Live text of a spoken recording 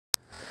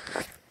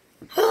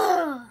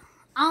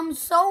I'm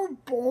so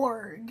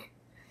bored.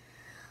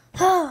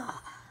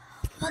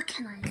 What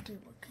can I do?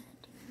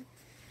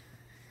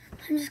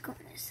 I'm just going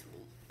to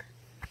sleep.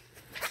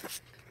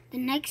 The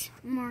next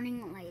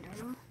morning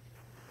later.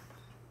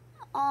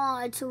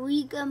 Oh, it's a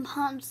weekend.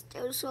 I'm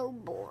still so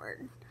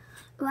bored.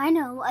 Oh, I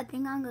know. I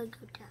think I'm going to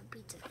go to a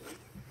pizza place.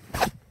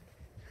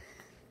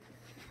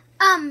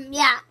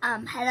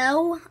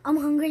 Hello. I'm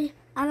hungry.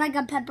 I'd like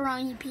a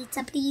pepperoni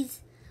pizza, please.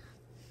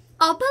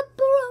 A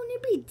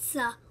pepperoni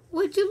pizza.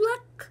 Would you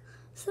like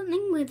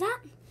something with that?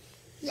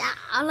 Yeah,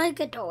 I like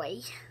a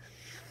toy.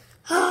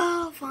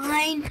 Oh,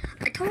 fine.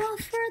 A toy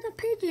for the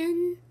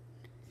pigeon.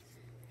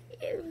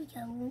 Here we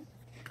go.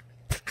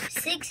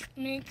 6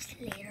 minutes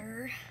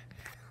later.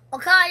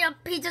 Okay, your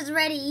pizza's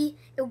ready.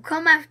 It will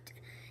come after.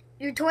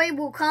 Your toy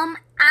will come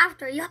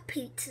after your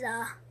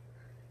pizza.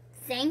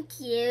 Thank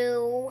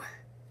you.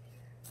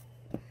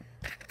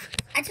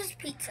 I just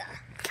pizza.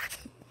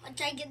 I'll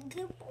try to get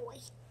the boy.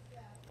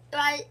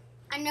 I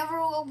never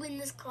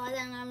opened this closet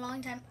in a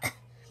long time.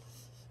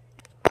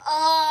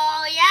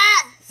 Oh,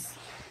 yes.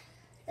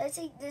 Let's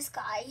eat this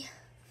guy.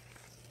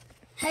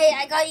 Hey,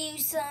 I got you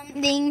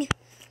something.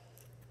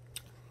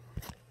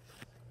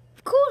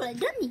 Cool, a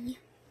dummy.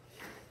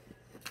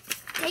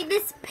 Take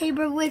this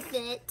paper with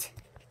it.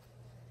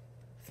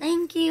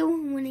 Thank you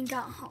when he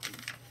got home.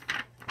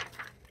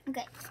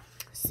 Okay,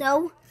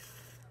 so.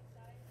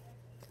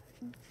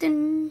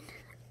 Then,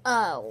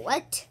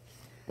 what?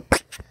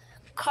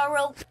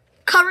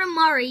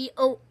 Karamari,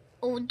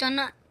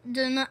 donna,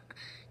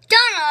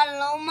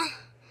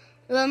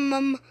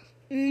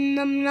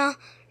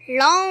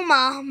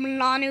 loma,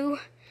 Milano,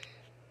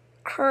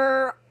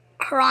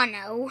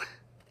 Carano,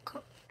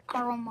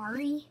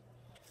 Karamari.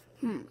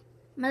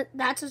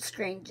 That's a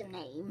strange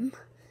name.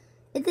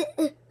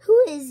 Who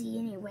is he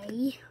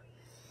anyway?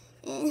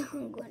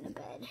 I'm going to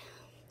bed.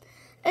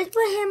 Let's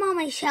put him on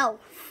my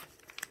shelf.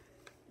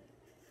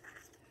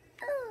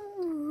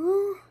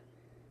 Oh,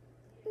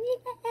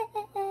 yeah.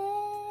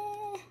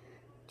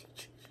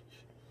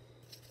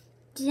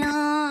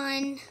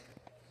 Done.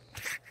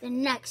 The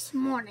next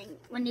morning,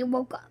 when he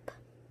woke up.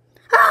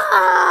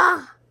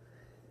 Ah!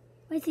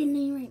 Why didn't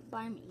he right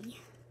by me?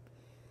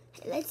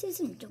 Hey, let's do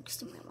some jokes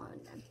to my mom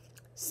then.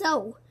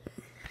 So,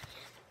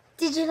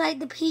 did you like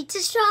the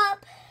pizza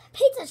shop?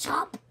 Pizza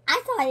shop?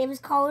 I thought it was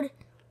called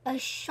a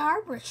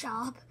Sharper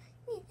shop.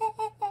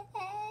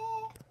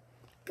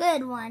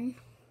 Good one.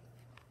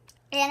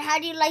 And how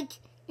do you like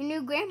your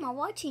new grandma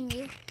watching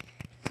you?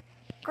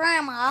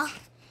 Grandma,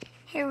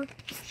 she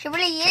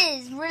really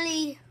is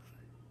really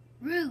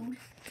rude.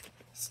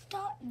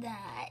 Stop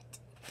that.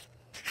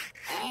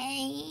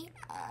 I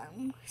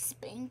am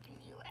spanking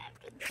you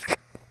after this.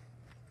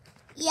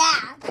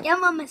 Yeah, your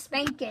mama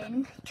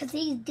spanking because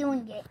he's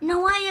doing it.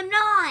 No, I am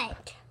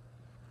not.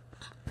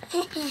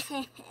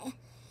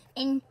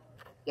 And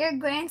your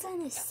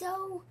grandson is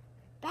so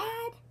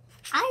bad.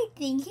 I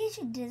think he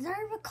should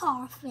deserve a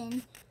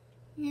coffin.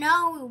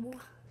 No.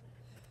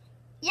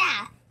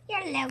 Yeah,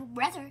 your little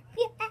brother.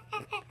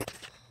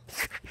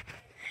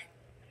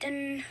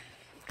 Then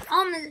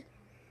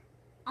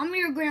I'm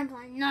your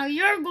grandpa. No,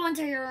 you're going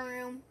to your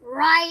room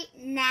right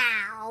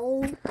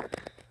now.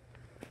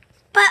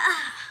 But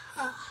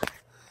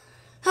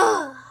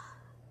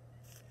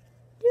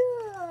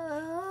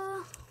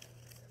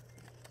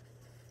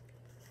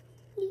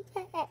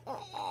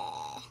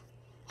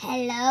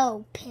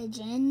hello,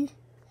 pigeon.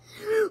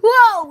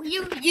 Whoa,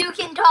 you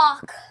can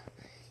talk.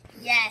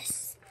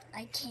 Yes,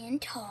 I can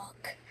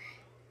talk.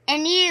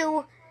 And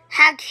you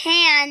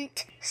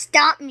can't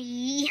stop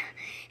me.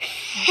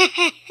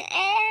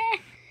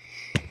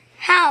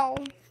 How?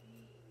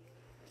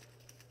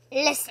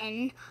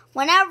 Listen,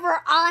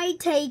 whenever I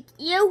take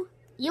you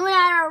and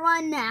I are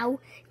one now,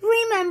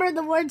 remember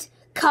the words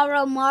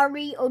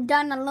Karamari,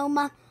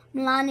 Odanaloma,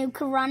 Milano,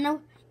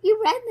 Carano?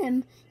 You read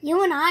them.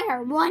 You and I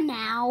are one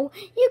now.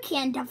 You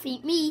can't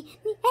defeat me.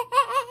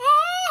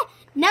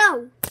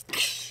 No.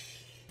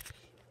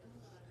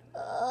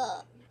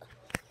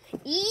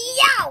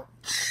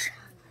 Youch!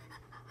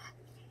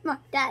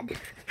 Not Dad.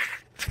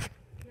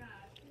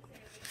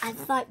 I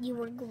thought you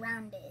were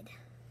grounded.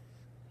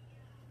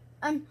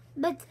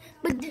 But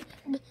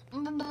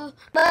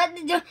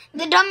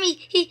the dummy,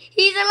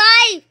 he's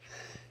alive.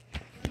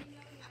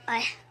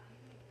 I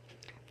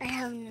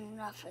haven't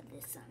enough of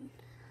this son.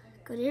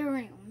 Go to your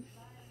room.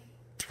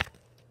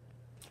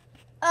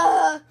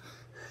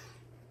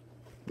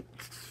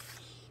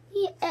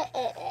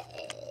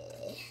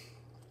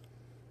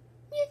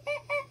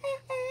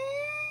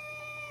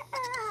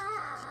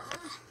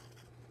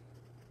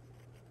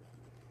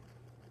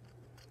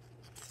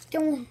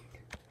 Don't.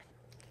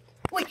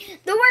 Wait,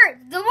 the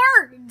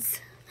words.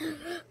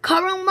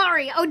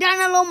 Karamari,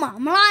 Odanaloma,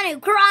 Milano,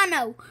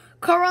 Carano.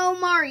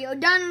 Karamari,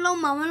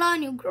 Odanaloma,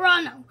 Milano,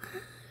 Carano.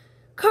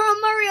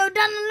 Karamari,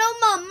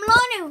 Odanaloma,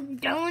 Milano.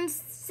 Don't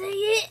say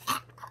it.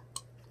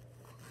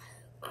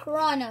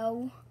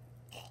 Carano.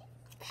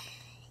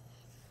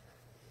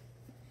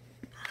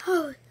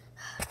 Oh,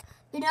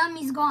 the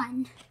dummy's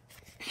gone.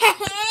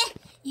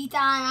 You thought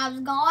I was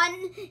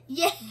gone.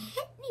 Yeah.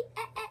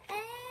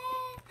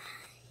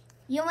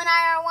 You and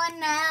I are one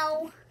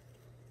now.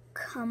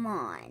 Come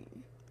on.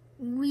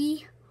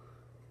 We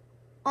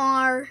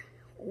are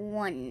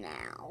one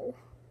now.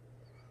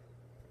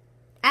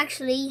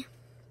 Actually,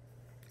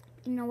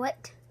 you know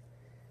what?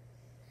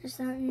 There's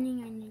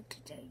something I need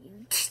to tell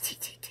you.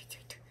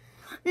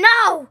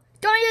 No!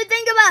 Don't you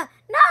think about it.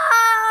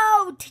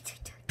 No!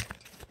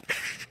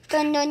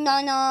 Dun dun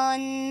dun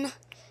dun.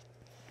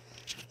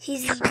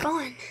 He's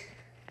gone.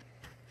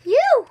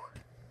 You!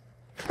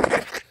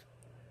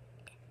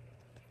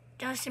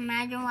 Just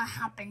imagine what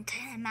happened to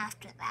him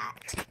after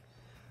that.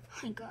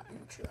 I got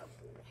in trouble.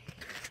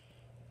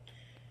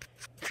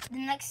 The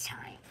next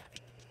time.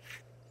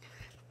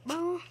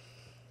 Well,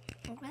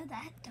 I'm glad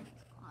that done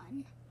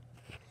gone.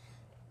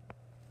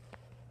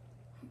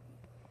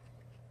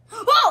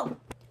 Whoa!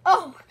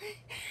 Oh!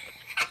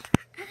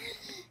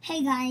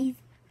 Hey guys,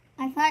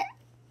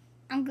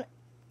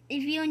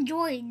 if you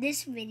enjoyed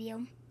this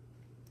video,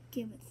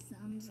 give it a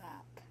thumbs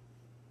up.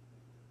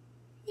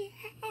 Yeah.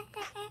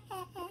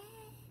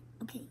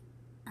 Okay,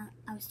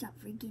 I'll stop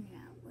freaking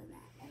out with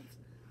that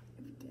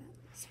every day on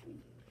the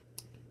screen.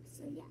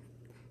 So yeah,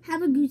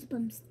 have a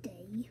goosebumps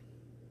day.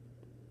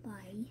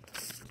 Bye.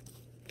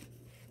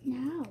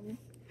 Now,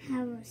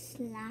 have a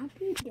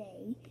slappy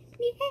day.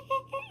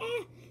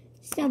 Yeah.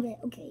 Stop it.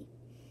 Okay.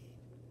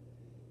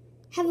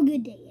 Have a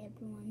good day,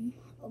 everyone.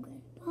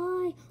 Okay.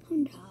 Bye.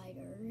 I'm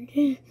tired.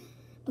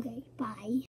 Okay. Bye.